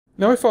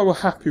Now if I were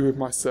happy with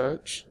my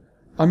search,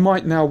 I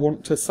might now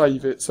want to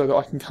save it so that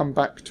I can come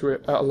back to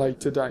it at a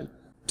later date.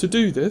 To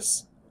do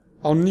this,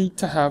 I'll need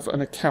to have an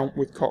account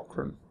with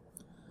Cochrane.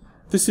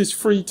 This is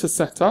free to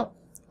set up.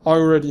 I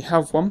already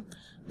have one,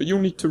 but you'll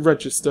need to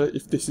register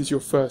if this is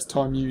your first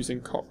time using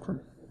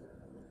Cochrane.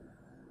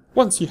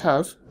 Once you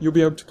have, you'll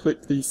be able to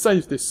click the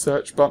Save This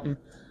Search button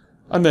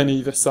and then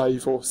either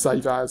save or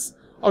save as.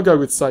 I'll go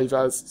with save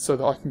as so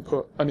that I can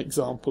put an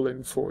example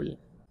in for you.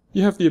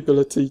 You have the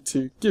ability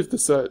to give the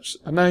search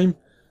a name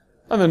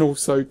and then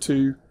also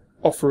to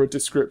offer a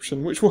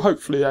description, which will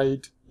hopefully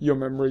aid your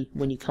memory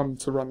when you come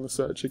to run the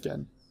search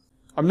again.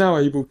 I'm now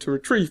able to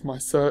retrieve my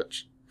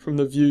search from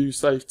the View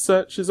Saved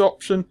Searches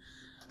option,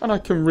 and I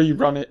can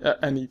rerun it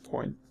at any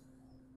point.